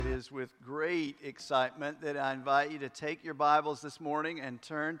is with great excitement that I invite you to take your Bibles this morning and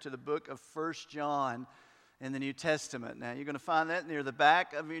turn to the book of 1 John in the New Testament. Now, you're going to find that near the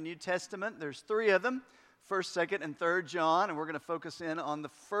back of your New Testament. There's three of them, 1st, 2nd, and 3rd John, and we're going to focus in on the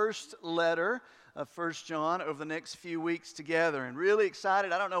first letter of 1 John over the next few weeks together. And really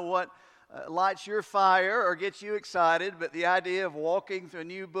excited. I don't know what lights your fire or gets you excited, but the idea of walking through a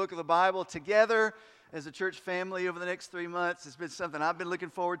new book of the Bible together as a church family over the next 3 months has been something I've been looking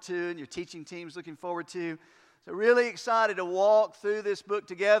forward to, and your teaching team's looking forward to. So really excited to walk through this book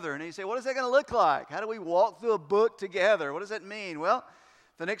together. And you say, what is that going to look like? How do we walk through a book together? What does that mean? Well,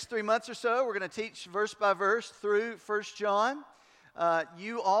 the next 3 months or so, we're going to teach verse by verse through 1 John.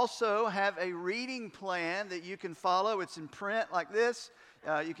 You also have a reading plan that you can follow. It's in print like this.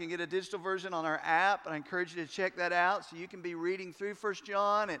 You can get a digital version on our app, and I encourage you to check that out so you can be reading through 1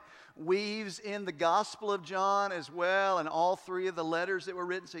 John. It weaves in the Gospel of John as well and all three of the letters that were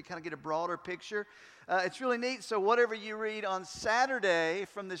written, so you kind of get a broader picture. It's really neat. So whatever you read on Saturday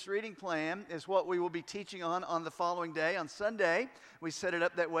from this reading plan is what we will be teaching on the following day. On Sunday, we set it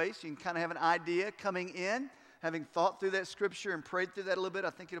up that way so you can kind of have an idea coming in. Having thought through that scripture and prayed through that a little bit,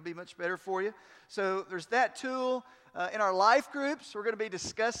 I think it'll be much better for you. So there's that tool. In our life groups, we're going to be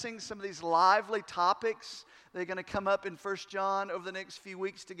discussing some of these lively topics. They're going to come up in 1 John over the next few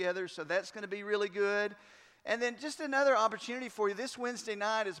weeks together, so that's going to be really good. And then just another opportunity for you. This Wednesday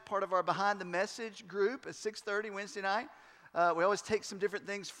night is part of our Behind the Message group at 6:30 Wednesday night. We always take some different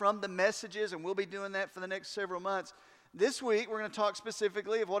things from the messages, and we'll be doing that for the next several months. This week, we're going to talk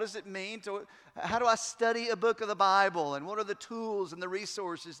specifically of what does it mean to, how do I study a book of the Bible, and what are the tools and the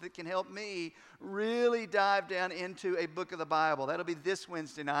resources that can help me really dive down into a book of the Bible. That'll be this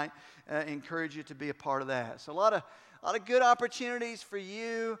Wednesday night. Encourage you to be a part of that. So a lot of good opportunities for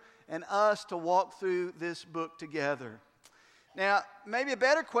you and us to walk through this book together. Now, maybe a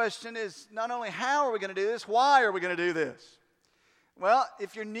better question is not only how are we going to do this, why are we going to do this? Well,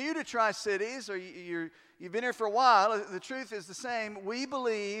 if you're new to Tri-Cities or you've been here for a while, the truth is the same. We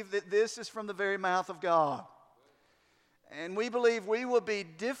believe that this is from the very mouth of God. And we believe we will be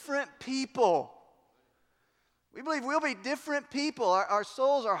different people. We believe we'll be different people, our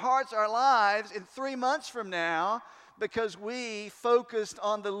souls, our hearts, our lives in 3 months from now because we focused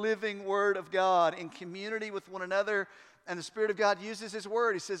on the living Word of God in community with one another. And the Spirit of God uses His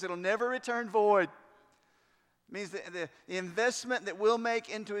Word. He says it'll never return void. It means that the investment that we'll make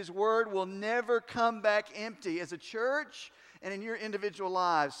into His Word will never come back empty as a church and in your individual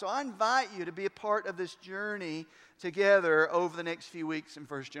lives. So I invite you to be a part of this journey together over the next few weeks in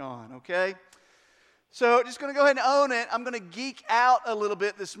 1 John, okay? So just going to go ahead and own it. I'm going to geek out a little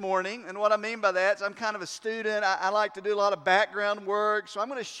bit this morning. And what I mean by that is I'm kind of a student. I like to do a lot of background work. So I'm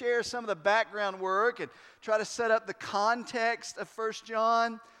going to share some of the background work and try to set up the context of 1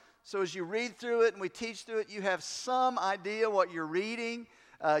 John. So as you read through it and we teach through it, you have some idea what you're reading.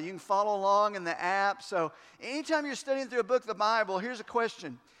 You can follow along in the app. So anytime you're studying through a book of the Bible, here's a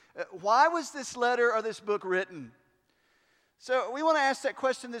question. Why was this letter or this book written? So we want to ask that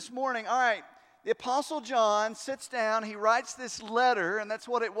question this morning. All right, the Apostle John sits down. He writes this letter, and that's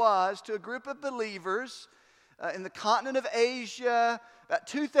what it was, to a group of believers in the continent of Asia about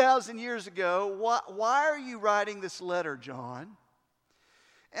 2,000 years ago. Why are you writing this letter, John?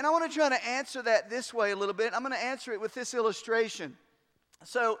 And I want to try to answer that this way a little bit. I'm going to answer it with this illustration.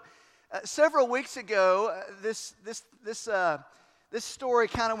 So, several weeks ago, this story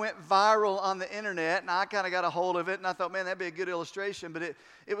kind of went viral on the internet, and I kind of got a hold of it, and I thought, man, that'd be a good illustration. But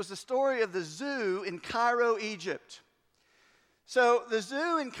it was the story of the zoo in Cairo, Egypt. So the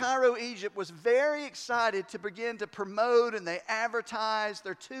zoo in Cairo, Egypt was very excited to begin to promote, and they advertised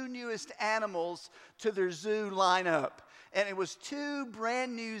their 2 newest animals to their zoo lineup. And it was 2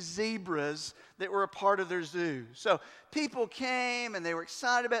 brand new zebras that were a part of their zoo. So people came and they were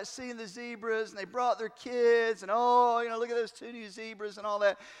excited about seeing the zebras, and they brought their kids and, look at those 2 new zebras and all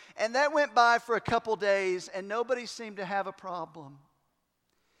that. And that went by for a couple days, and nobody seemed to have a problem.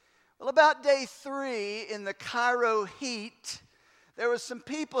 Well, about day 3 in the Cairo heat, there was some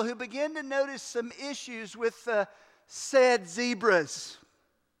people who began to notice some issues with the said zebras.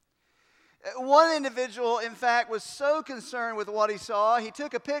 One individual, in fact, was so concerned with what he saw, he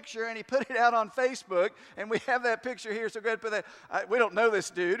took a picture and he put it out on Facebook, and we have that picture here, so go ahead and put that. We don't know this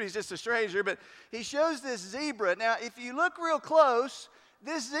dude, he's just a stranger, but he shows this zebra. Now, if you look real close,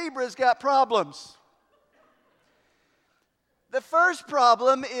 this zebra's got problems. The first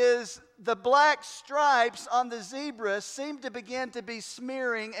problem is the black stripes on the zebra seem to begin to be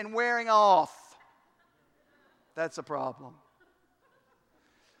smearing and wearing off. That's a problem.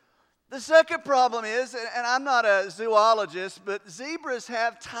 The second problem is, and I'm not a zoologist, but zebras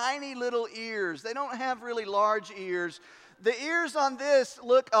have tiny little ears. They don't have really large ears. The ears on this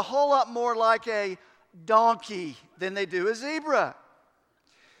look a whole lot more like a donkey than they do a zebra.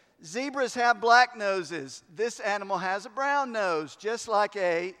 Zebras have black noses. This animal has a brown nose, just like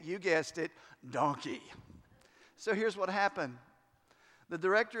a, you guessed it, donkey. So here's what happened. The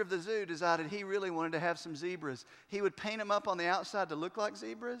director of the zoo decided he really wanted to have some zebras. He would paint them up on the outside to look like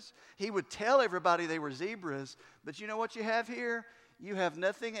zebras. He would tell everybody they were zebras. But you know what you have here? You have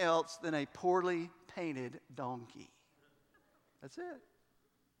nothing else than a poorly painted donkey. That's it.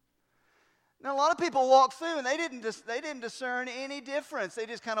 Now, a lot of people walk through and they didn't discern any difference. They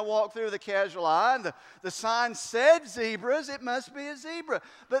just kind of walked through with a casual eye, and the sign said zebras. It must be a zebra.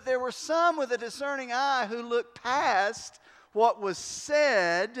 But there were some with a discerning eye who looked past what was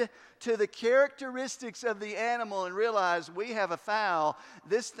said to the characteristics of the animal and realized we have a foul.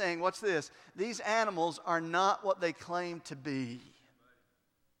 This thing, what's this? These animals are not what they claim to be.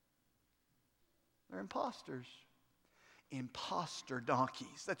 They're imposters. Imposter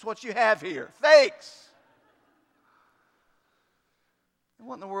donkeys. That's what you have here. Fakes. And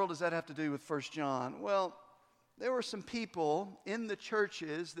what in the world does that have to do with 1 John? Well, there were some people in the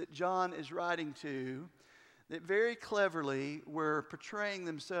churches that John is writing to that very cleverly were portraying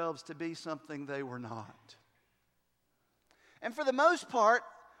themselves to be something they were not. And for the most part,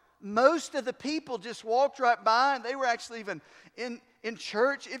 most of the people just walked right by, and they were actually even in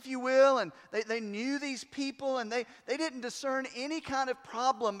church, if you will, and they knew these people, and they didn't discern any kind of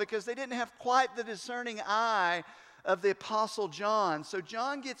problem because they didn't have quite the discerning eye of the Apostle John. So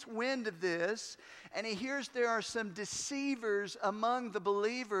John gets wind of this, and he hears there are some deceivers among the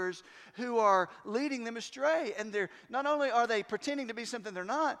believers who are leading them astray. And they're not only are they pretending to be something they're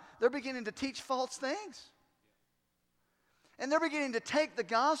not, they're beginning to teach false things. And they're beginning to take the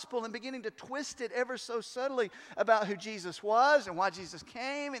gospel and beginning to twist it ever so subtly about who Jesus was and why Jesus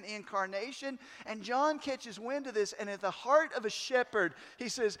came and the incarnation. And John catches wind of this, and at the heart of a shepherd, he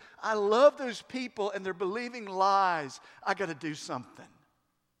says, I love those people and they're believing lies. I got to do something.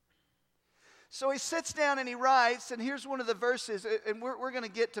 So he sits down and he writes, and here's one of the verses, and we're going to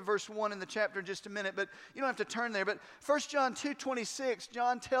get to verse 1 in the chapter in just a minute, but you don't have to turn there. But 1 John 2:26,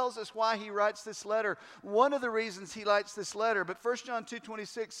 John tells us why he writes this letter. One of the reasons he writes this letter, but 1 John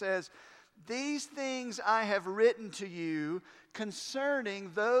 2:26 says, these things I have written to you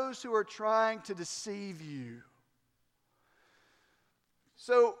concerning those who are trying to deceive you.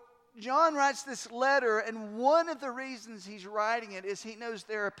 So John writes this letter, and one of the reasons he's writing it is he knows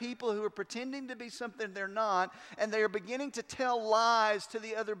there are people who are pretending to be something they're not, and they are beginning to tell lies to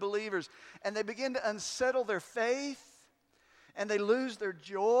the other believers, and they begin to unsettle their faith, and they lose their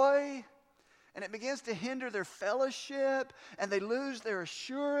joy, and it begins to hinder their fellowship, and they lose their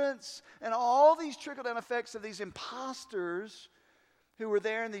assurance, and all these trickle-down effects of these imposters who were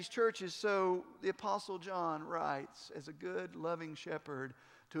there in these churches. So the Apostle John writes, as a good, loving shepherd,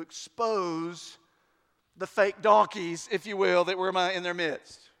 to expose the fake donkeys, if you will, that were in their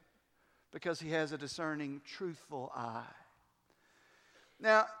midst, because he has a discerning, truthful eye.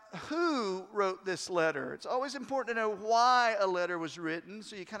 Now, who wrote this letter? It's always important to know why a letter was written,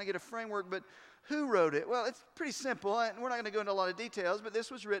 so you kind of get a framework, but who wrote it? Well, it's pretty simple, and we're not going to go into a lot of details, but this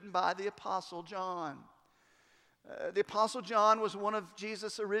was written by the Apostle John. The Apostle John was one of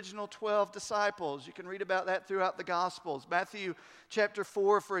Jesus' original 12 disciples. You can read about that throughout the Gospels. Matthew chapter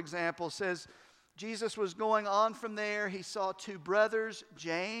 4, for example, says Jesus was going on from there. He saw two brothers,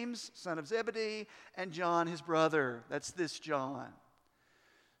 James, son of Zebedee, and John, his brother. That's this John.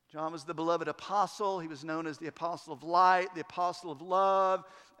 John was the beloved apostle. He was known as the apostle of light, the apostle of love.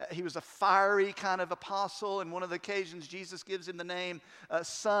 He was a fiery kind of apostle. And one of the occasions, Jesus gives him the name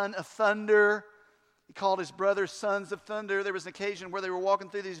son of thunder. He called his brothers sons of thunder. There was an occasion where they were walking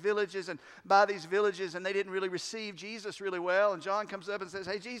through these villages and by these villages, and they didn't really receive Jesus really well. And John comes up and says,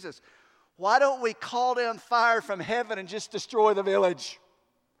 hey, Jesus, why don't we call down fire from heaven and just destroy the village?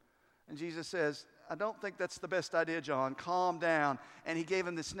 And Jesus says, I don't think that's the best idea, John. Calm down. And he gave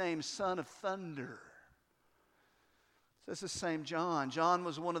him this name, son of thunder. So this is the same John. John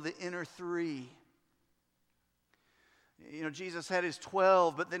was one of the inner three. You know, Jesus had his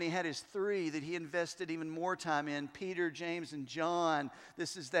 12, but then he had his 3 that he invested even more time in, Peter, James, and John.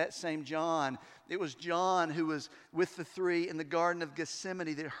 This is that same John. It was John who was with the 3 in the Garden of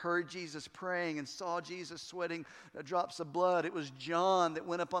Gethsemane that heard Jesus praying and saw Jesus sweating drops of blood. It was John that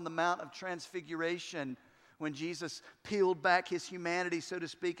went up on the Mount of Transfiguration when Jesus peeled back his humanity, so to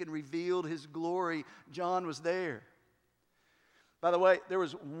speak, and revealed his glory. John was there. By the way, there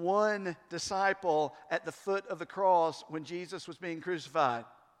was one disciple at the foot of the cross when Jesus was being crucified.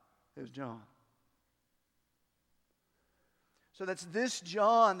 It was John. So that's this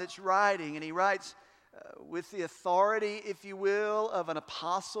John that's writing, and he writes with the authority, if you will, of an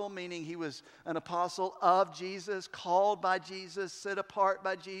apostle, meaning he was an apostle of Jesus, called by Jesus, set apart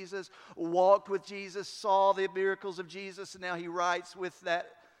by Jesus, walked with Jesus, saw the miracles of Jesus, and now he writes with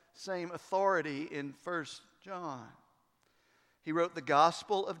that same authority in 1 John. He wrote the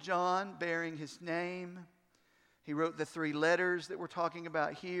Gospel of John, bearing his name. He wrote the 3 letters that we're talking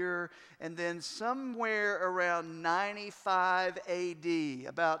about here. And then somewhere around 95 AD,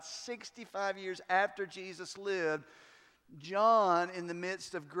 about 65 years after Jesus lived, John, in the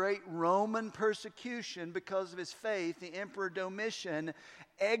midst of great Roman persecution because of his faith, the Emperor Domitian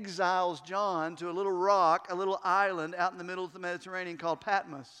exiles John to a little rock, a little island out in the middle of the Mediterranean called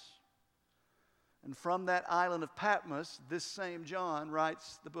Patmos. And from that island of Patmos, this same John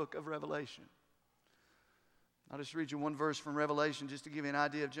writes the book of Revelation. I'll just read you one verse from Revelation just to give you an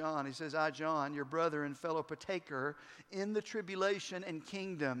idea of John. He says, I, John, your brother and fellow partaker in the tribulation and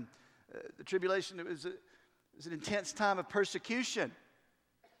kingdom. The tribulation was an intense time of persecution.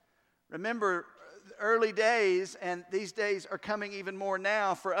 Remember, the early days, and these days are coming even more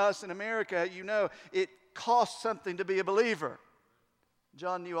now for us in America, you know, it costs something to be a believer.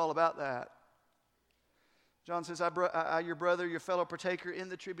 John knew all about that. John says, I, your brother, your fellow partaker in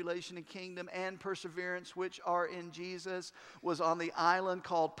the tribulation and kingdom and perseverance which are in Jesus, was on the island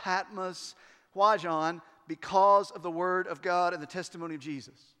called Patmos. Why, John? Because of the word of God and the testimony of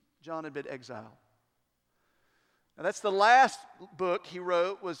Jesus. John had been exiled. Now that's the last book he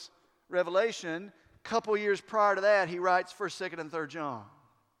wrote was Revelation. A couple years prior to that, he writes 1st, 2nd, and 3rd John.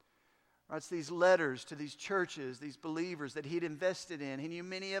 Writes these letters to these churches, these believers that he'd invested in. He knew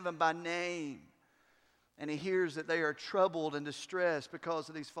many of them by name. And he hears that they are troubled and distressed because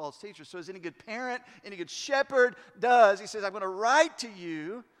of these false teachers. So as any good parent, any good shepherd does, he says, I'm going to write to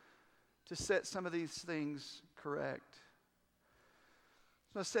you to set some of these things correct.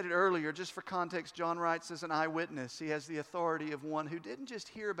 So I said it earlier, just for context, John writes as an eyewitness. He has the authority of one who didn't just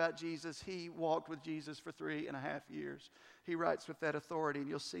hear about Jesus, he walked with Jesus for 3.5 years. He writes with that authority, and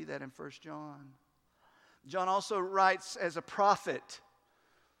you'll see that in 1 John. John also writes as a prophet.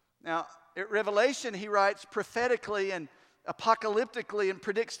 Now, at Revelation, he writes prophetically and apocalyptically and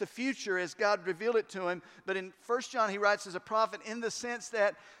predicts the future as God revealed it to him. But in 1 John, he writes as a prophet in the sense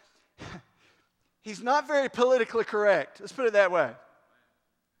that he's not very politically correct. Let's put it that way.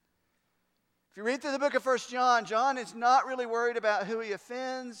 If you read through the book of 1 John, John is not really worried about who he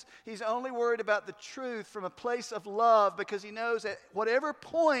offends. He's only worried about the truth from a place of love because he knows at whatever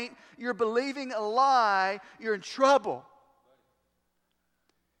point you're believing a lie, you're in trouble.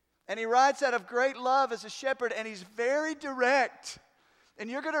 And he writes out of great love as a shepherd, and he's very direct. And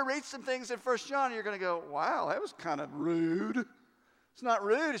you're going to read some things in 1 John, and you're going to go, wow, that was kind of rude. It's not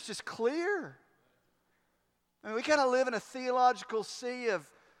rude, it's just clear. I mean, we kind of live in a theological sea of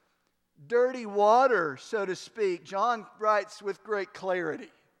dirty water, so to speak. John writes with great clarity.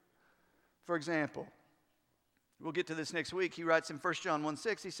 For example, we'll get to this next week. He writes in 1 John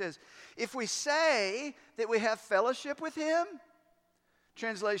 1:6, he says, if we say that we have fellowship with him,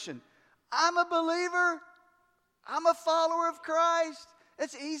 translation, I'm a believer, I'm a follower of Christ.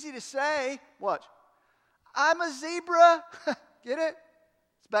 It's easy to say. Watch. I'm a zebra. Get it?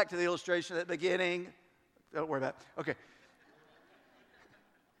 It's back to the illustration at the beginning. Don't worry about it. Okay.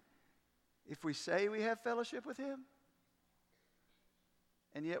 If we say we have fellowship with him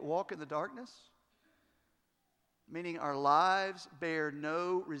and yet walk in the darkness, meaning our lives bear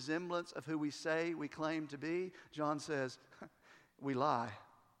no resemblance of who we say we claim to be, John says, we lie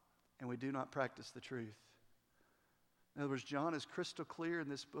and we do not practice the truth. In other words, John is crystal clear in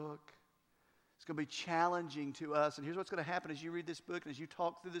this book. It's going to be challenging to us. And here's what's going to happen as you read this book and as you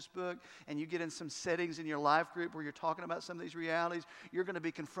talk through this book and you get in some settings in your life group where you're talking about some of these realities, you're going to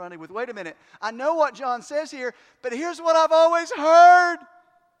be confronted with, wait a minute, I know what John says here, but here's what I've always heard.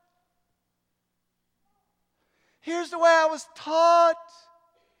 Here's the way I was taught.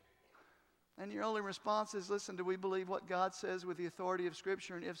 And your only response is, listen, do we believe what God says with the authority of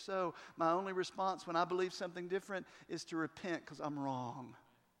Scripture? And if so, my only response when I believe something different is to repent because I'm wrong.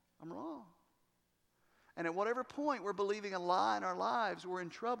 I'm wrong. And at whatever point we're believing a lie in our lives, we're in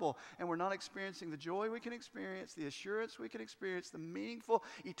trouble and we're not experiencing the joy we can experience, the assurance we can experience, the meaningful,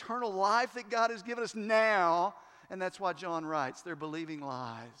 eternal life that God has given us now. And that's why John writes, they're believing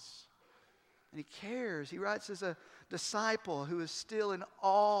lies. And he cares. He writes as a disciple who is still in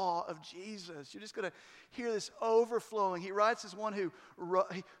awe of Jesus. You're just going to hear this overflowing. He writes as one who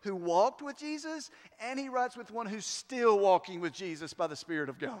walked with Jesus, and he writes with one who's still walking with Jesus by the Spirit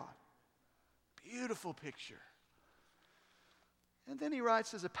of God. Beautiful picture. And then he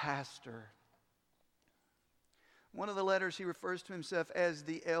writes as a pastor. One of the letters he refers to himself as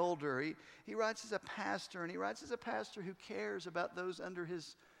the elder. He writes as a pastor, and he writes as a pastor who cares about those under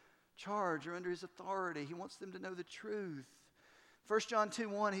his charge or under his authority. He wants them to know the truth. 1 John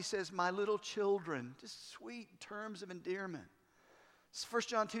 2:1, he says, my little children. Just sweet terms of endearment. 1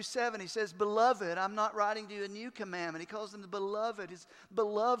 John 2:7, he says, beloved, I'm not writing to you a new commandment. He calls them the beloved, his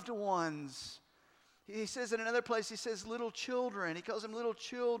beloved ones. He says in another place, he says little children. He calls them little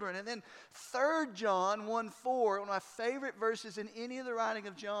children. And then 3 John 1:4, one of my favorite verses in any of the writing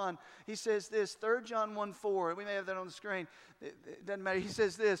of John, he says this, 3 John 1:4, we may have that on the screen. It doesn't matter. He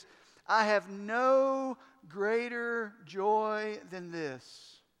says this, I have no greater joy than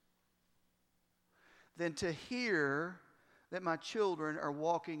this, than to hear that my children are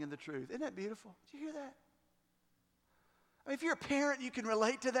walking in the truth. Isn't that beautiful? Did you hear that? I mean, if you're a parent, you can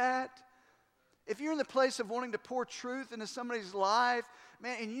relate to that. If you're in the place of wanting to pour truth into somebody's life,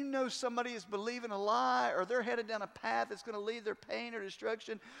 man, and you know somebody is believing a lie or they're headed down a path that's going to lead their pain or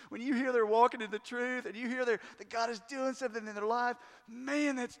destruction, when you hear they're walking in the truth and you hear that God is doing something in their life,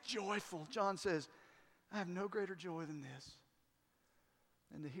 man, that's joyful. John says, I have no greater joy than this,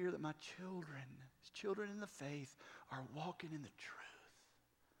 than to hear that my children, his children in the faith, are walking in the truth.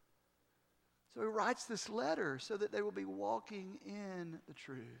 So he writes this letter so that they will be walking in the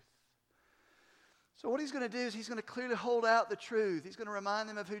truth. So what he's going to do is he's going to clearly hold out the truth. He's going to remind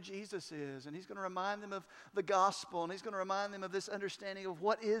them of who Jesus is, and he's going to remind them of the gospel, and he's going to remind them of this understanding of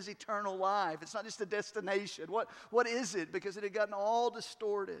what is eternal life. It's not just a destination. What is it? Because it had gotten all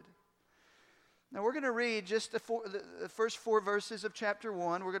distorted. Now we're going to read just the first 4 verses of chapter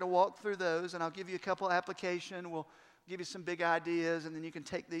 1. We're going to walk through those, and I'll give you a couple application. We'll give you some big ideas, and then you can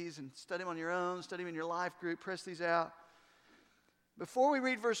take these and study them on your own, study them in your life group, press these out. Before we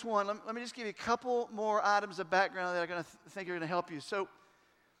read verse 1, let me just give you a couple more items of background that I think are going to help you. So,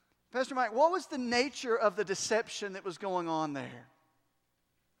 Pastor Mike, what was the nature of the deception that was going on there?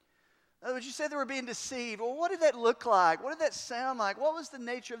 In other words, you said they were being deceived. Well, what did that look like? What did that sound like? What was the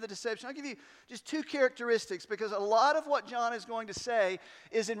nature of the deception? I'll give you just 2 characteristics because a lot of what John is going to say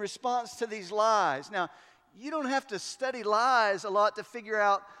is in response to these lies. Now, you don't have to study lies a lot to figure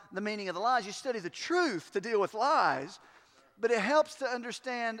out the meaning of the lies. You study the truth to deal with lies. But it helps to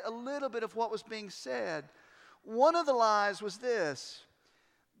understand a little bit of what was being said. One of the lies was this.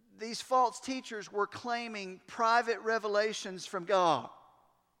 These false teachers were claiming private revelations from God.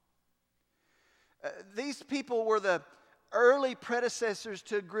 These people were the early predecessors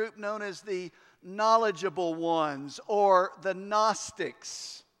to a group known as the knowledgeable ones or the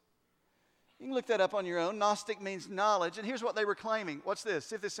Gnostics. You can look that up on your own. Gnostic means knowledge. And here's what they were claiming. Watch this.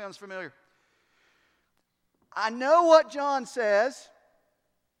 See if this sounds familiar. I know what John says.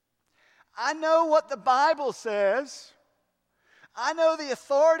 I know what the Bible says. I know the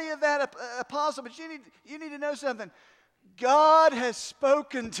authority of that apostle, but you need to know something. God has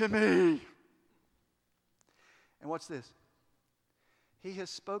spoken to me. And watch this. He has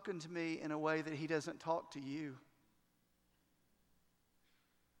spoken to me in a way that he doesn't talk to you.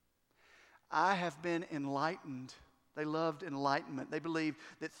 I have been enlightened. They loved enlightenment. They believed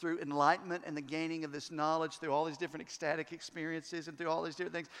that through enlightenment and the gaining of this knowledge, through all these different ecstatic experiences and through all these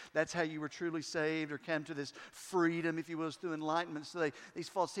different things, that's how you were truly saved or came to this freedom, if you will, through enlightenment. So these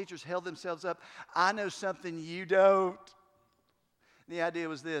false teachers held themselves up. I know something you don't. And the idea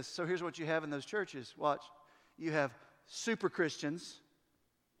was this. So here's what you have in those churches. Watch. You have super Christians.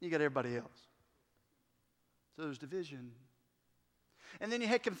 You got everybody else. So there's division. And then you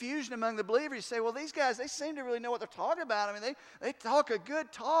had confusion among the believers. You say, well, these guys, they seem to really know what they're talking about. I mean, they talk a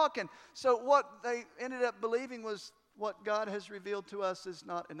good talk. And so what they ended up believing was what God has revealed to us is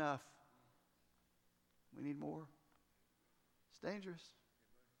not enough. We need more. It's dangerous.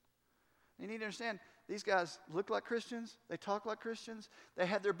 You need to understand, these guys look like Christians. They talk like Christians. They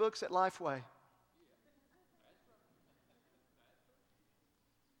had their books at Lifeway.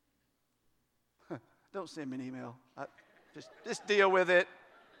 Don't send me an email. Just deal with it.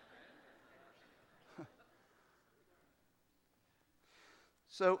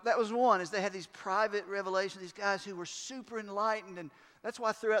 So that was one, is they had these private revelations, these guys who were super enlightened. And that's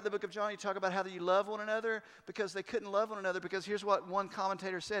why throughout the book of John you talk about how you love one another, because they couldn't love one another. Because here's what one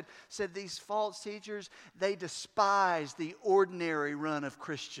commentator said these false teachers, they despise the ordinary run of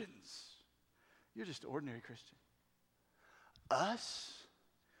Christians. You're just an ordinary Christian. Us,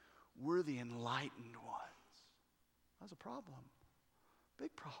 we're the enlightened ones. That's a problem.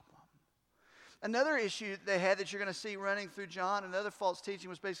 Big problem. Another issue they had that you're going to see running through John, another false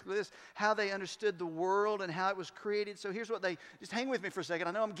teaching was basically this, how they understood the world and how it was created. So here's what just hang with me for a second.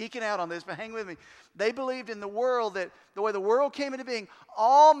 I know I'm geeking out on this, but hang with me. They believed in the world that the way the world came into being,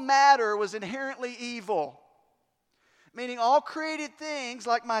 all matter was inherently evil. Meaning all created things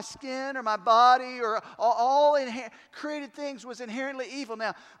like my skin or my body or all created things was inherently evil.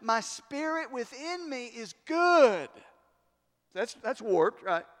 Now, my spirit within me is good. That's warped,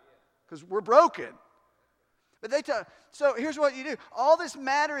 right? Because we're broken. But so here's what you do. All this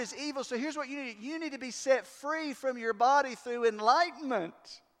matter is evil, so here's what you need. You need to be set free from your body through enlightenment.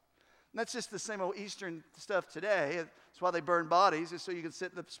 And that's just the same old Eastern stuff today. That's why they burn bodies, is so you can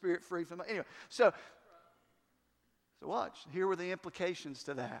set the spirit free from it. Anyway, so watch. Here were the implications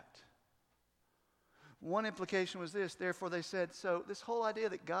to that. One implication was this. Therefore, they said, so this whole idea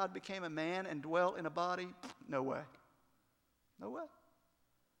that God became a man and dwelt in a body, no way. No way.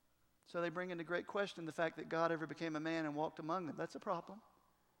 So they bring into great question the fact that God ever became a man and walked among them. That's a problem.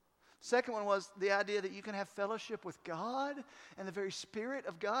 Second one was the idea that you can have fellowship with God and the very Spirit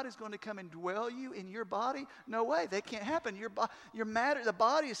of God is going to come and dwell you in your body. No way. That can't happen. Your matter, the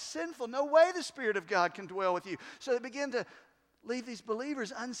body is sinful. No way the Spirit of God can dwell with you. So they begin to leave these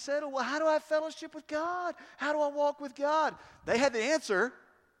believers unsettled. Well, how do I have fellowship with God? How do I walk with God? They had the answer.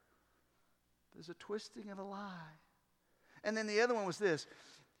 There's a twisting of a lie. And then the other one was this.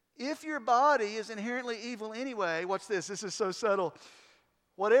 If your body is inherently evil anyway, watch this. This is so subtle.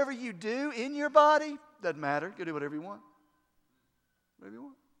 Whatever you do in your body, doesn't matter. You can do whatever you want. Whatever you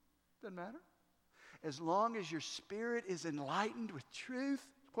want. Doesn't matter. As long as your spirit is enlightened with truth,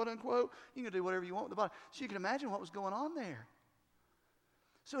 quote unquote, you can do whatever you want with the body. So you can imagine what was going on there.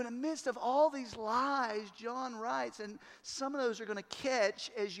 So in the midst of all these lies, John writes, and some of those are going to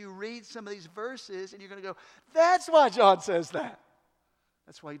catch as you read some of these verses, and you're going to go, that's why John says that.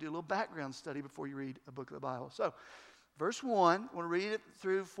 That's why you do a little background study before you read a book of the Bible. So, verse 1, I want to read it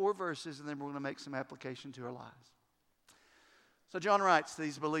through 4 verses, and then we're going to make some application to our lives. So John writes to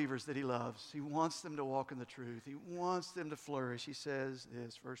these believers that he loves. He wants them to walk in the truth. He wants them to flourish. He says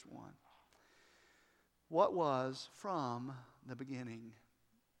this, verse 1. What was from the beginning?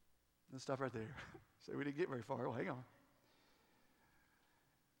 Let's stop right there. So we didn't get very far. Well, hang on.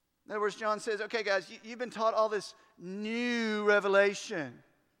 In other words, John says, okay, guys, you've been taught all this new revelation.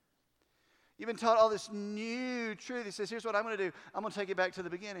 You've been taught all this new truth. He says, here's what I'm going to do. I'm going to take you back to the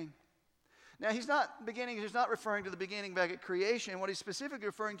beginning. Now, he's not referring to the beginning back at creation. What he's specifically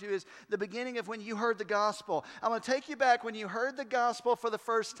referring to is the beginning of when you heard the gospel. I'm going to take you back when you heard the gospel for the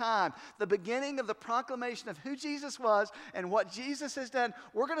first time. The beginning of the proclamation of who Jesus was and what Jesus has done.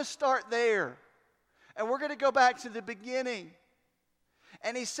 We're going to start there. And we're going to go back to the beginning.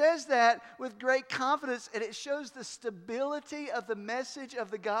 And he says that with great confidence, and it shows the stability of the message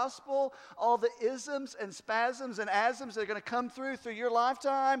of the gospel, all the isms and spasms and asms that are going to come through your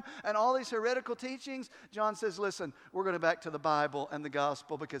lifetime, and all these heretical teachings. John says, listen, we're going back to the Bible and the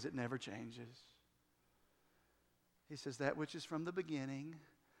gospel because it never changes. He says, that which is from the beginning,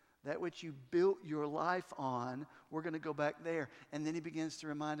 that which you built your life on, we're going to go back there. And then he begins to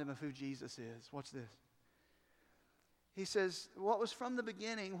remind them of who Jesus is. Watch this. He says, what was from the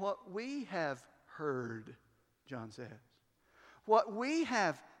beginning, what we have heard, John says. What we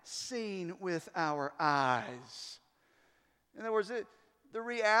have seen with our eyes. In other words, the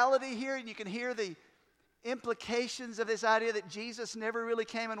reality here, and you can hear the implications of this idea that Jesus never really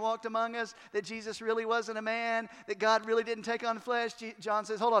came and walked among us, that Jesus really wasn't a man, that God really didn't take on flesh. John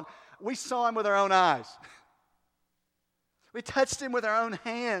says, hold on, we saw him with our own eyes. We touched him with our own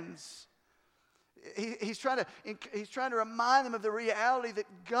hands. He's trying to remind them of the reality that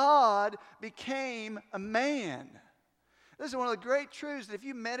God became a man. This is one of the great truths that if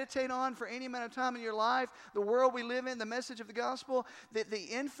you meditate on for any amount of time in your life, the world we live in, the message of the gospel, that the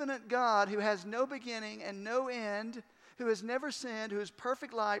infinite God who has no beginning and no end, who has never sinned, who is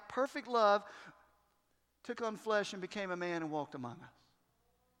perfect light, perfect love, took on flesh and became a man and walked among us.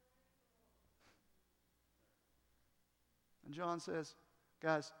 And John says,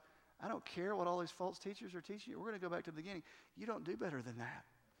 guys, I don't care what all these false teachers are teaching you. We're going to go back to the beginning. You don't do better than that.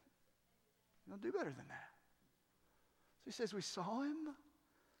 You don't do better than that. So he says we saw him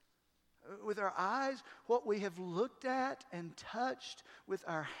with our eyes, what we have looked at and touched with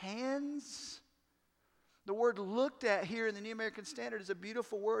our hands. The word looked at here in the New American Standard is a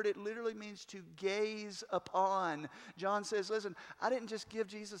beautiful word. It literally means to gaze upon. John says, listen, I didn't just give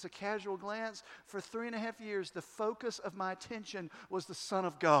Jesus a casual glance. For 3.5 years, the focus of my attention was the Son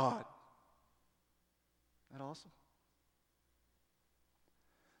of God. Isn't that awesome?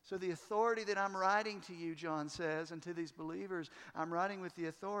 So the authority that I'm writing to you, John says, and to these believers, I'm writing with the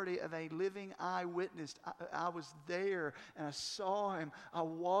authority of a living eyewitness. I was there, and I saw him. I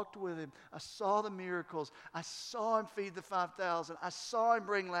walked with him. I saw the miracles. I saw him feed the 5,000. I saw him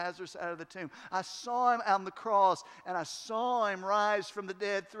bring Lazarus out of the tomb. I saw him on the cross, and I saw him rise from the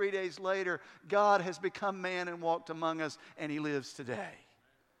dead 3 days later. God has become man and walked among us, and he lives today.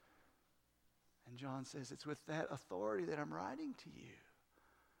 And John says, it's with that authority that I'm writing to you.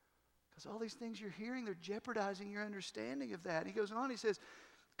 Because all these things you're hearing, they're jeopardizing your understanding of that. And he goes on, he says,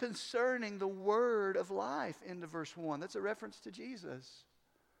 concerning the word of life, into verse 1. That's a reference to Jesus.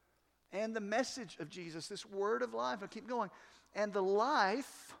 And the message of Jesus, this word of life. I'll keep going. And the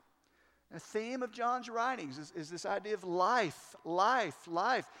life, a theme of John's writings is this idea of life.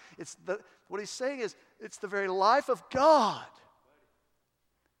 It's what he's saying is, it's the very life of God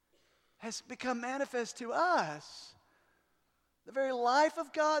has become manifest to us. The very life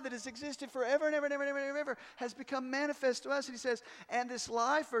of God that has existed forever and ever and ever and ever and ever has become manifest to us. And he says, and this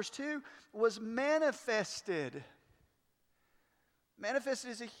life, verse 2, was manifested. Manifested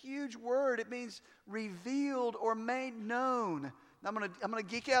is a huge word. It means revealed or made known. Now I'm going to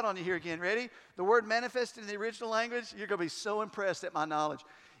geek out on you here again. Ready? The word manifested in the original language, you're going to be so impressed at my knowledge,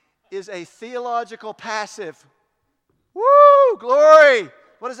 is a theological passive. Woo! Glory!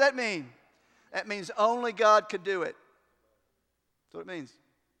 What does that mean? That means only God could do it. That's what it means.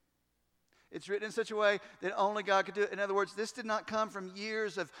 It's written in such a way that only God could do it. In other words, this did not come from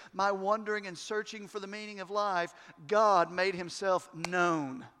years of my wondering and searching for the meaning of life. God made himself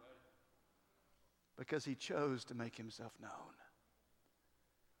known because he chose to make himself known.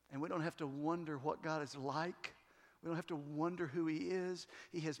 And we don't have to wonder what God is like. We don't have to wonder who he is.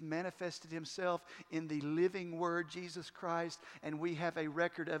 He has manifested himself in the living word, Jesus Christ, and we have a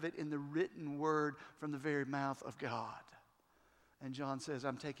record of it in the written word from the very mouth of God. And John says,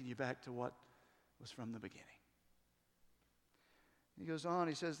 I'm taking you back to what was from the beginning. He goes on,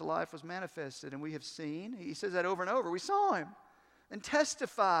 he says, the life was manifested, and we have seen. He says that over and over. We saw him. And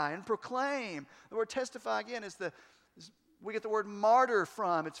testify and proclaim. The word testify, again, we get the word martyr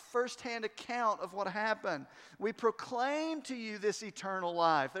from. It's firsthand account of what happened. We proclaim to you this eternal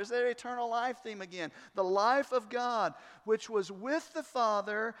life. There's that eternal life theme again. The life of God, which was with the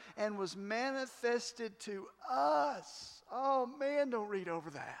Father and was manifested to us. Oh man, don't read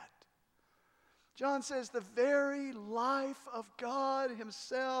over that. John says the very life of God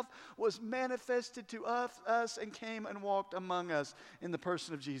himself was manifested to us and came and walked among us in the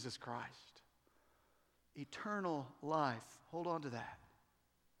person of Jesus Christ. Eternal life. Hold on to that.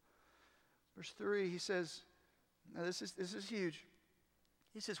 Verse 3, he says, now this is huge.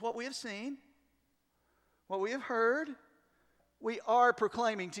 He says, what we have seen, what we have heard, we are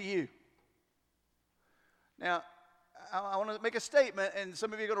proclaiming to you. Now, I want to make a statement, and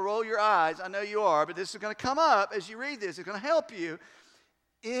some of you are going to roll your eyes. I know you are, but this is going to come up as you read this. It's going to help you.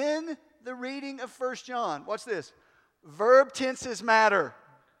 In the reading of 1 John, watch this. Verb tenses matter.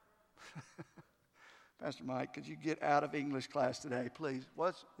 Pastor Mike, could you get out of English class today, please?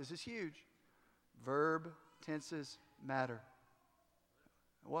 This is huge. Verb tenses matter.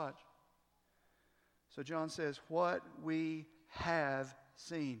 Watch. So John says, what we have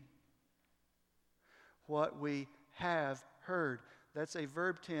seen. What we have heard. That's a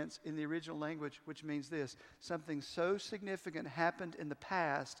verb tense in the original language, which means this. Something so significant happened in the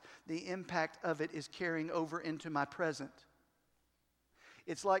past, the impact of it is carrying over into my present.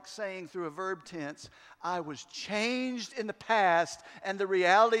 It's like saying through a verb tense, I was changed in the past, and the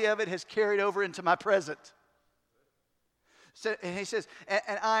reality of it has carried over into my present. So, and he says,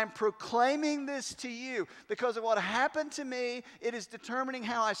 and I'm proclaiming this to you because of what happened to me. It is determining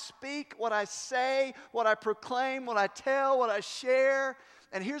how I speak, what I say, what I proclaim, what I tell, what I share.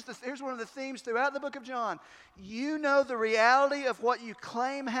 And here's one of the themes throughout the book of John. You know the reality of what you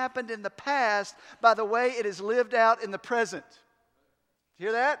claim happened in the past by the way it is lived out in the present.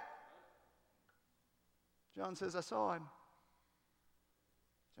 Hear that? John says, I saw him.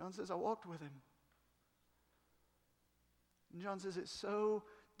 John says, I walked with him. And John says, it so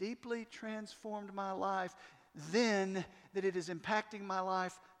deeply transformed my life then that it is impacting my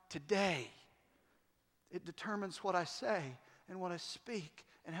life today. It determines what I say and what I speak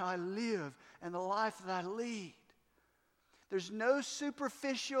and how I live and the life that I lead. There's no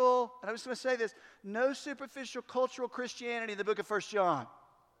superficial, and I was going to say this, no superficial cultural Christianity in the book of 1 John.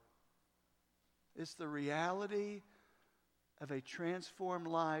 It's the reality of a transformed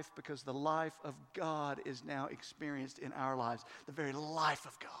life because the life of God is now experienced in our lives. The very life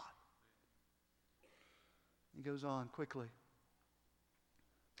of God. He goes on quickly.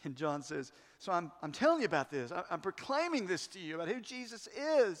 And John says, so I'm telling you about this. I'm proclaiming this to you about who Jesus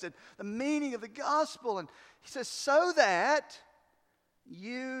is and the meaning of the gospel. And he says, so that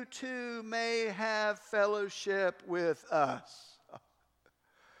you too may have fellowship with us.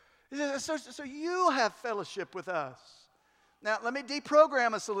 He says, so you have fellowship with us. Now, let me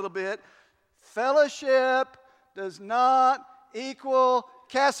deprogram us a little bit. Fellowship does not equal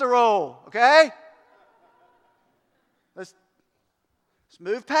casserole, okay? Let's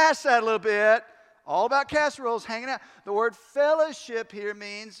move past that a little bit. All about casseroles hanging out. The word fellowship here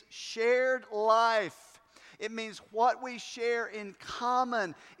means shared life. It means what we share in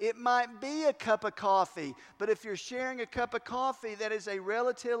common. It might be a cup of coffee, but if you're sharing a cup of coffee, that is a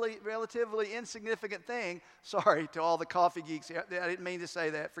relatively insignificant thing. Sorry to all the coffee geeks here. I didn't mean to say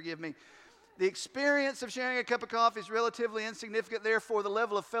that. Forgive me. The experience of sharing a cup of coffee is relatively insignificant. Therefore, the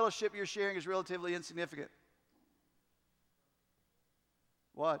level of fellowship you're sharing is relatively insignificant.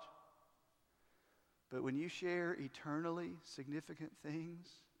 Watch. But when you share eternally significant things,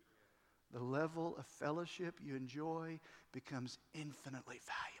 the level of fellowship you enjoy becomes infinitely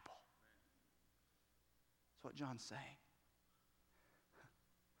valuable. That's what John's saying.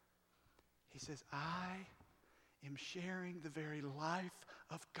 He says, I am sharing the very life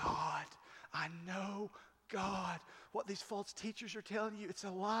of God. I know God. What these false teachers are telling you, it's a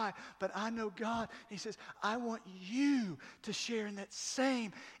lie, but I know God. He says, I want you to share in that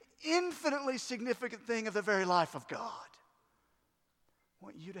same infinitely significant thing of the very life of God. I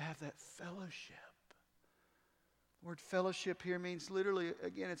want you to have that fellowship. The word fellowship here means literally,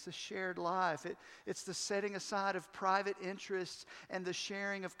 again, it's the shared life. It's the setting aside of private interests and the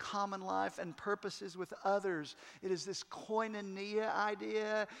sharing of common life and purposes with others. It is this koinonia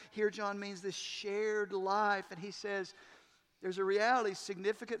idea. Here John means this shared life. And he says there's a reality,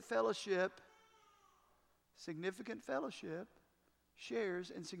 significant fellowship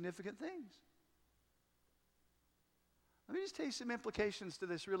shares in significant things. Let me just tell you some implications to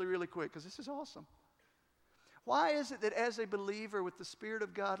this really, really quick, because this is awesome. Why is it that as a believer with the Spirit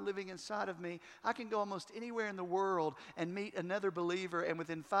of God living inside of me, I can go almost anywhere in the world and meet another believer, and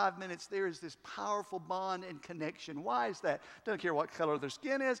within 5 minutes there is this powerful bond and connection? Why is that? Don't care what color their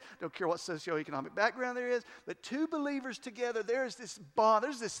skin is, don't care what socioeconomic background there is, but two believers together, there is this bond,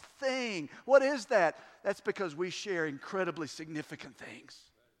 there's this thing. What is that? That's because we share incredibly significant things.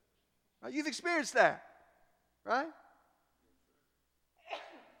 Right? You've experienced that, right?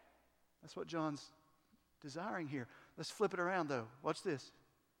 That's what John's desiring here. Let's flip it around, though. Watch this.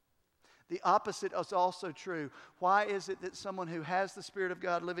 The opposite is also true. Why is it that someone who has the Spirit of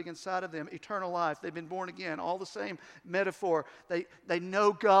God living inside of them, eternal life, they've been born again, all the same metaphor, they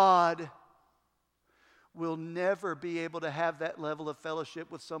know God, will never be able to have that level of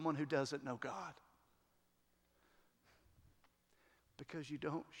fellowship with someone who doesn't know God? Because you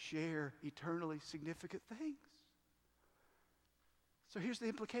don't share eternally significant things. So here's the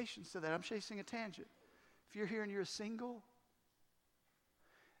implications to that. I'm chasing a tangent. If you're here and you're single,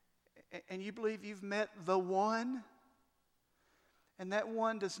 and you believe you've met the one, and that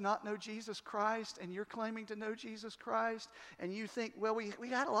one does not know Jesus Christ, and you're claiming to know Jesus Christ, and you think, well, we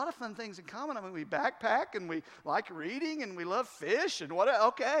got a lot of fun things in common. I mean, we backpack, and we like reading, and we love fish, and what?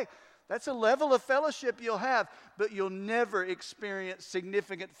 Okay, that's a level of fellowship you'll have, but you'll never experience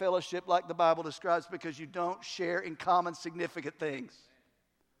significant fellowship like the Bible describes, because you don't share in common significant things.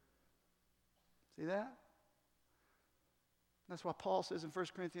 See that? That's why Paul says in 1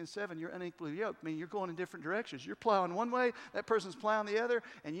 Corinthians 7, you're unequally yoked. I mean, you're going in different directions. You're plowing one way, that person's plowing the other,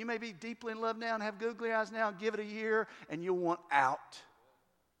 and you may be deeply in love now and have googly eyes now, give it a year, and you'll want out.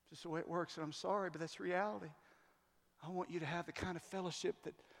 Just the way it works, and I'm sorry, but that's reality. I want you to have the kind of fellowship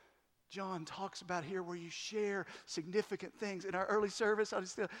that John talks about here, where you share significant things. In our early service,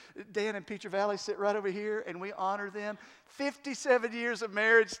 Dan and Peacher Valley sit right over here, and we honor them. 57 years of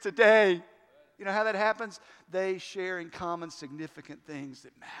marriage today. You know how that happens? They share in common significant things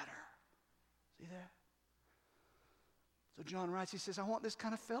that matter. See that? So John writes, he says, I want this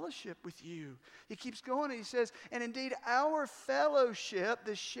kind of fellowship with you. He keeps going and he says, and indeed our fellowship,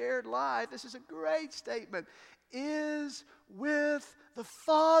 this shared life, this is a great statement, is with the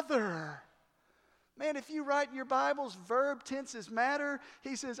Father. Man, if you write in your Bibles, verb tenses matter.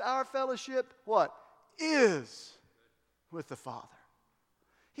 He says our fellowship, what? Is with the Father.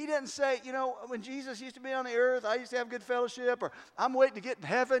 He doesn't say, you know, when Jesus used to be on the earth, I used to have good fellowship, or I'm waiting to get in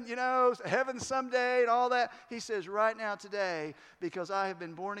heaven, you know, heaven someday and all that. He says right now, today, because I have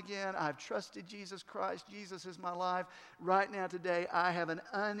been born again, I've trusted Jesus Christ, Jesus is my life. Right now, today, I have an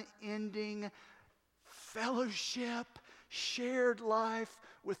unending fellowship, shared life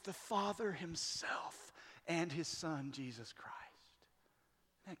with the Father himself and his Son, Jesus Christ.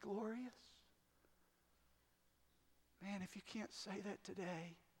 Isn't that glorious? Man, if you can't say that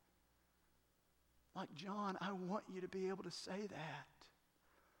today, like John, I want you to be able to say that.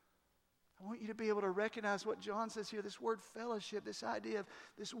 I want you to be able to recognize what John says here, this word fellowship, this idea of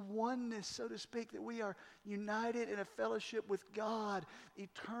this oneness, so to speak, that we are united in a fellowship with God.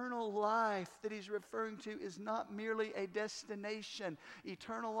 Eternal life that he's referring to is not merely a destination.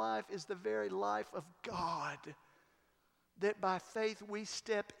 Eternal life is the very life of God that by faith we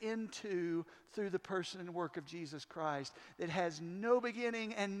step into through the person and work of Jesus Christ, that has no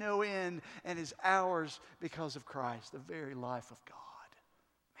beginning and no end and is ours because of Christ, the very life of God.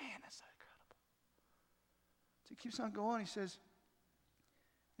 Man, that's so incredible. So he keeps on going. He says,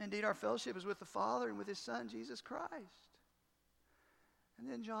 indeed, our fellowship is with the Father and with his Son, Jesus Christ. And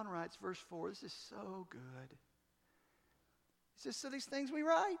then John writes, verse 4, this is so good. He says, so these things we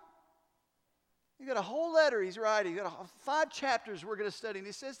write. You've got a whole letter he's writing. You've got 5 chapters we're going to study. And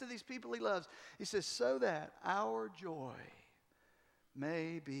he says to these people he loves, he says, so that our joy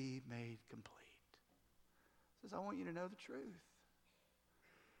may be made complete. He says, I want you to know the truth.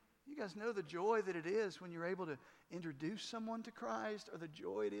 You guys know the joy that it is when you're able to introduce someone to Christ, or the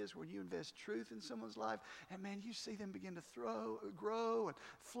joy it is when you invest truth in someone's life, and man, you see them begin to grow and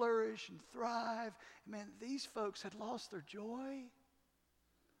flourish and thrive. And man, these folks had lost their joy.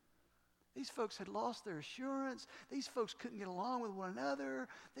 These folks had lost their assurance. These folks couldn't get along with one another.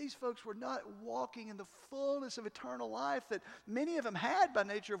 These folks were not walking in the fullness of eternal life that many of them had by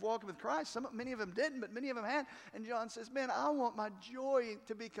nature of walking with Christ. Many of them didn't, but many of them had. And John says, man, I want my joy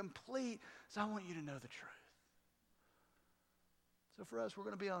to be complete, so I want you to know the truth. So for us, we're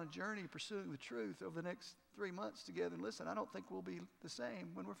going to be on a journey pursuing the truth over the next 3 months together. And listen, I don't think we'll be the same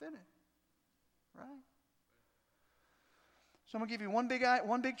when we're finished, right? So I'm going to give you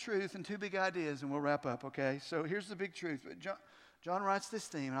one big truth and 2 big ideas, and we'll wrap up, okay? So here's the big truth. John writes this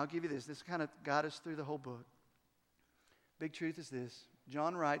theme, and I'll give you this. This kind of got us through the whole book. Big truth is this.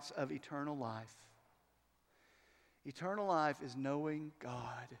 John writes of eternal life. Eternal life is knowing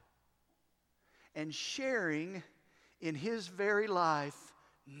God and sharing in his very life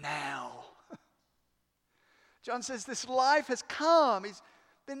now. John says this life has come. He's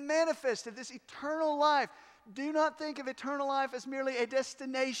been manifested, this eternal life. Do not think of eternal life as merely a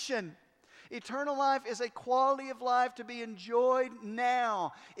destination. Eternal life is a quality of life to be enjoyed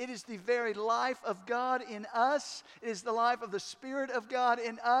now. It is the very life of God in us. It is the life of the Spirit of God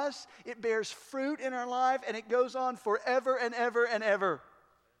in us. It bears fruit in our life, and it goes on forever and ever and ever.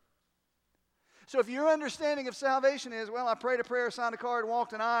 So if your understanding of salvation is, well, I prayed a prayer, signed a card,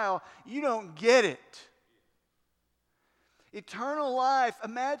 walked an aisle, you don't get it. Eternal life,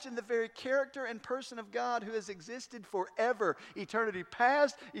 imagine the very character and person of God who has existed forever. Eternity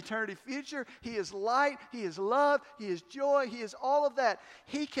past, eternity future. He is light, he is love, he is joy, he is all of that.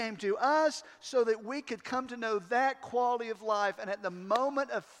 He came to us so that we could come to know that quality of life. And at the moment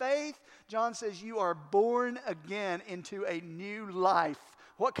of faith, John says you are born again into a new life.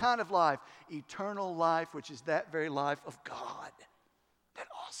 What kind of life? Eternal life, which is that very life of God. That's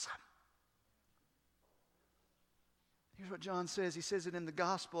awesome. Here's what John says. He says it in the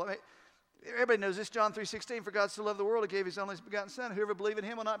gospel. Everybody knows this, John 3:16. For God so loved the world, he gave his only begotten Son. Whoever believes in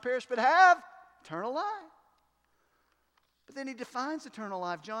him will not perish, but have eternal life. But then he defines eternal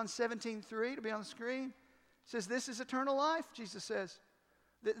life. John 17:3, to be on the screen, says, this is eternal life, Jesus says,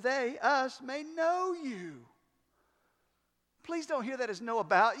 that they, us, may know you. Please don't hear that as know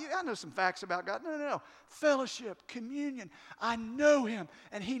about you. I know some facts about God. No. Fellowship, communion. I know him,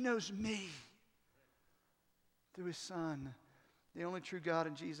 and he knows me. Through his Son, the only true God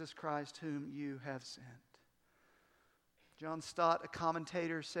in Jesus Christ, whom you have sent. John Stott, a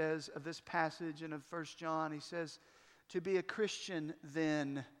commentator, says of this passage and of 1 John, he says, to be a Christian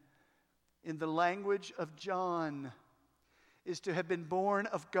then, in the language of John, is to have been born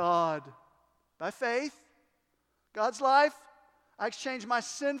of God by faith. God's life, I exchanged my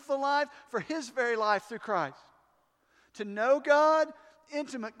sinful life for his very life through Christ. To know God,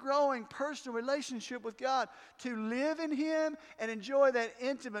 intimate, growing, personal relationship with God, to live in him and enjoy that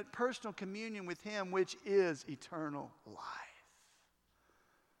intimate, personal communion with him, which is eternal life.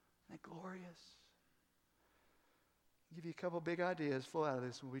 Isn't that glorious? I'll give you a couple big ideas, flow out of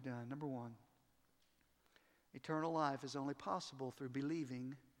this and we'll be done. Number 1, eternal life is only possible through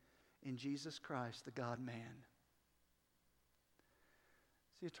believing in Jesus Christ, the God-man.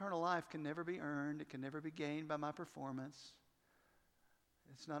 See, eternal life can never be earned. It can never be gained by my performance.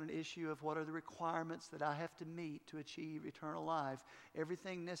 It's not an issue of what are the requirements that I have to meet to achieve eternal life.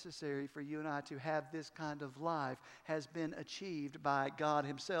 Everything necessary for you and I to have this kind of life has been achieved by God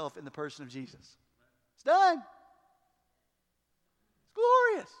himself in the person of Jesus. It's done. It's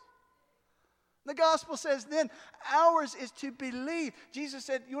glorious. The gospel says then ours is to believe. Jesus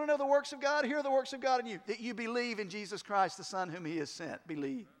said, you want to know the works of God? Here are the works of God in you. That you believe in Jesus Christ, the Son whom he has sent.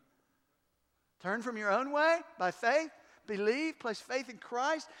 Believe. Turn from your own way by faith. Believe, place faith in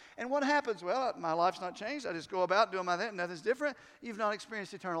Christ. And what happens? Well, my life's not changed. I just go about doing my thing. Nothing's different. You've not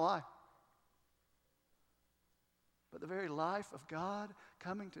experienced eternal life. But the very life of God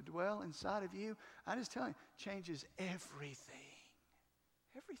coming to dwell inside of you, I just tell you, changes everything.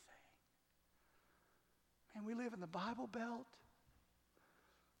 Everything. Man, we live in the Bible Belt.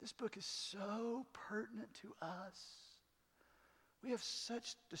 This book is so pertinent to us. We have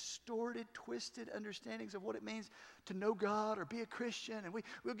such distorted, twisted understandings of what it means to know God or be a Christian. And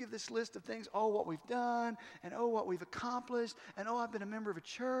we'll give this list of things, what we've done, and what we've accomplished, and I've been a member of a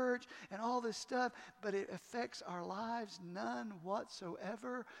church, and all this stuff. But it affects our lives none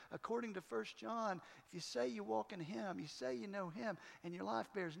whatsoever. According to 1 John, if you say you walk in him, you say you know him, and your life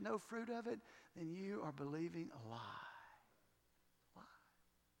bears no fruit of it, then you are believing a lie.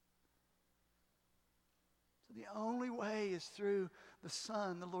 The only way is through the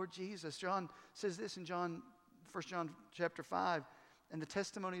Son, the Lord Jesus. John says this in 1 John chapter 5. And the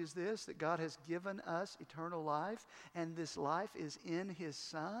testimony is this, that God has given us eternal life, and this life is in his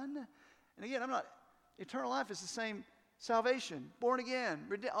Son. And again, eternal life is the same salvation, born again,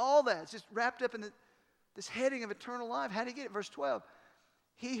 all that. It's just wrapped up in this heading of eternal life. How do you get it? Verse 12.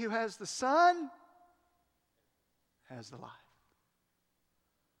 He who has the Son has the life.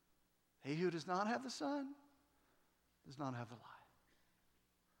 He who does not have the Son does not have the life.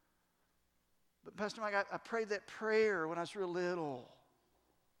 But Pastor Mike, I prayed that prayer when I was real little.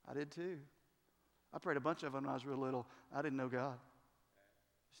 I did too. I prayed a bunch of them when I was real little. I didn't know God.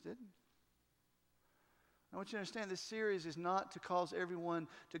 Just didn't. I want you to understand this series is not to cause everyone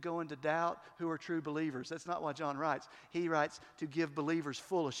to go into doubt who are true believers. That's not why John writes. He writes to give believers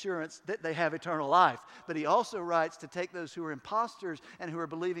full assurance that they have eternal life. But he also writes to take those who are imposters and who are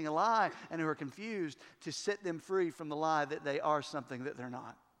believing a lie and who are confused to set them free from the lie that they are something that they're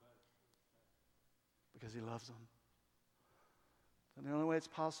not. Because he loves them. And the only way it's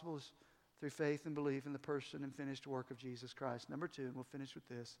possible is through faith and belief in the person and finished work of Jesus Christ. Number 2, and we'll finish with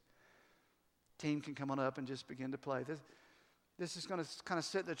this. Team can come on up and just begin to play. This is going to kind of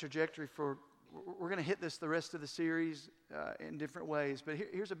set the trajectory for, we're going to hit this the rest of the series in different ways. But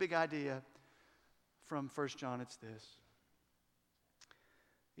here's a big idea from 1 John. It's this.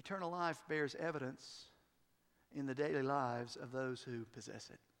 Eternal life bears evidence in the daily lives of those who possess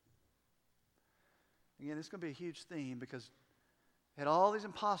it. Again, it's going to be a huge theme because had all these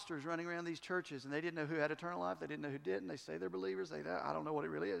imposters running around these churches, and they didn't know who had eternal life. They didn't know who didn't. They say they're believers. I don't know what it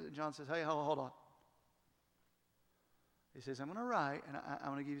really is. And John says, hey, hold on. He says, I'm going to write, and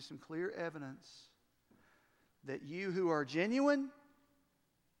I'm going to give you some clear evidence that you who are genuine,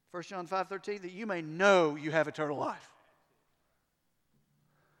 1 John 5:13, that you may know you have eternal life.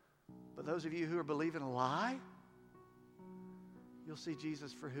 But those of you who are believing a lie, you'll see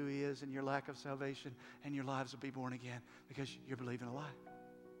Jesus for who he is and your lack of salvation, and your lives will be born again because you're believing a lie.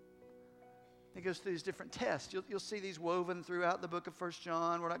 He goes through these different tests. You'll see these woven throughout the book of 1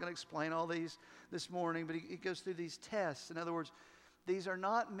 John. We're not going to explain all these this morning, but he goes through these tests. In other words, these are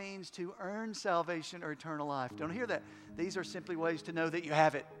not means to earn salvation or eternal life. Don't hear that. These are simply ways to know that you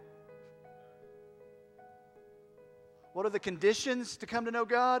have it. What are the conditions to come to know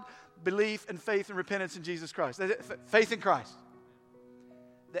God? Belief and faith and repentance in Jesus Christ. Faith in Christ.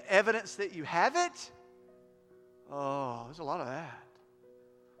 The evidence that you have it? Oh, there's a lot of that.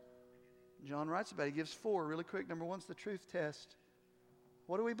 John writes about it. He gives 4 really quick. Number 1 is the truth test.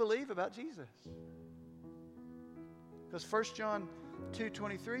 What do we believe about Jesus? Because 1 John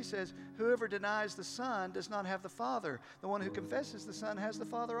 2:23 says, whoever denies the Son does not have the Father. The one who confesses the Son has the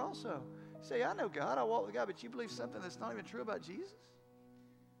Father also. You say, I know God, I walk with God, but you believe something that's not even true about Jesus?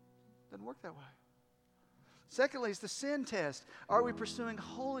 Doesn't work that way. Secondly, it's the sin test. Are we pursuing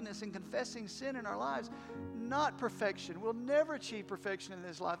holiness and confessing sin in our lives? Not perfection. We'll never achieve perfection in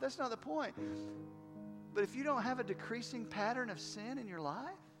this life. That's not the point. But if you don't have a decreasing pattern of sin in your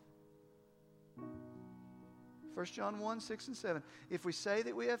life, 1 John 1:6-7. If we say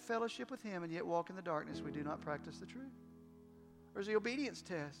that we have fellowship with him and yet walk in the darkness, we do not practice the truth. There's the obedience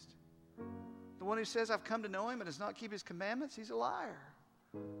test. The one who says, I've come to know him and does not keep his commandments, he's a liar.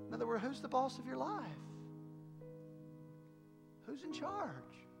 In other words, who's the boss of your life? Who's in charge?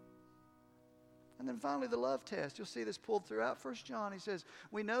 And then finally, the love test. You'll see this pulled throughout 1 John. He says,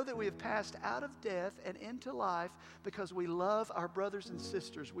 we know that we have passed out of death and into life because we love our brothers and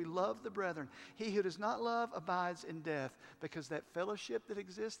sisters. We love the brethren. He who does not love abides in death, because that fellowship that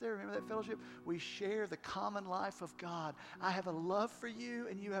exists there, remember that fellowship? We share the common life of God. I have a love for you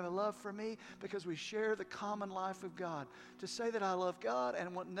and you have a love for me because we share the common life of God. To say that I love God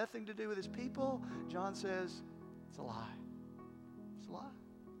and want nothing to do with his people, John says, it's a lie. It's a lie.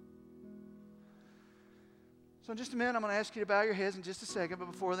 So in just a minute, I'm going to ask you to bow your heads in just a second.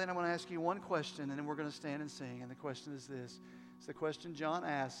 But before then, I'm going to ask you one question, and then we're going to stand and sing. And the question is this. It's the question John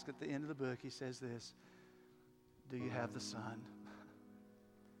asks at the end of the book. He says this: do you have the Son?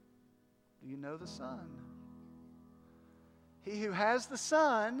 Do you know the Son? He who has the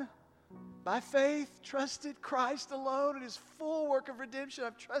Son, by faith, trusted Christ alone in his full work of redemption.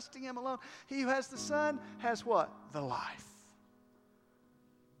 I'm trusting him alone. He who has the Son has what? The life.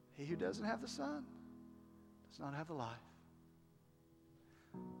 He who doesn't have the Son does not have the life.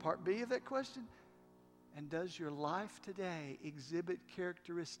 Part B of that question, and does your life today exhibit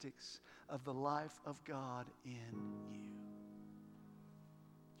characteristics of the life of God in you?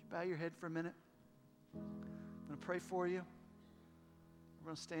 Would you bow your head for a minute? I'm going to pray for you. We're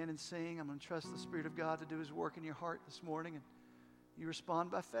going to stand and sing. I'm going to trust the Spirit of God to do his work in your heart this morning, and you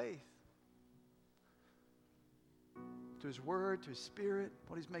respond by faith to his word, to his Spirit,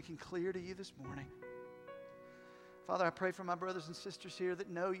 what he's making clear to you this morning. Father, I pray for my brothers and sisters here that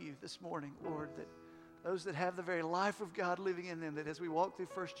know you this morning, Lord, that those that have the very life of God living in them, that as we walk through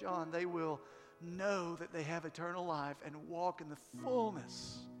 1 John, they will know that they have eternal life and walk in the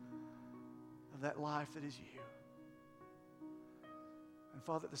fullness of that life that is you. And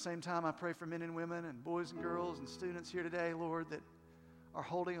Father, at the same time, I pray for men and women and boys and girls and students here today, Lord, that are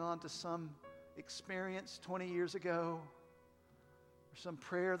holding on to some experience 20 years ago, or some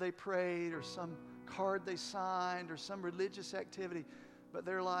prayer they prayed, or some card they signed, or some religious activity, but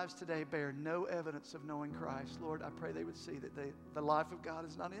their lives today bear no evidence of knowing Christ. Lord, I pray they would see that the life of God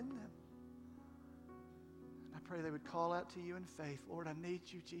is not in them. And I pray they would call out to you in faith. Lord, I need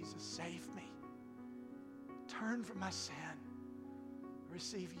you, Jesus. Save me. Turn from my sin.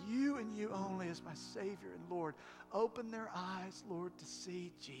 Receive you and you only as my Savior and Lord. Open their eyes, Lord, to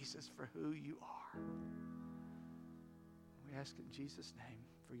see Jesus for who you are. We ask in Jesus' name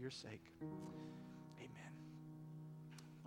for your sake.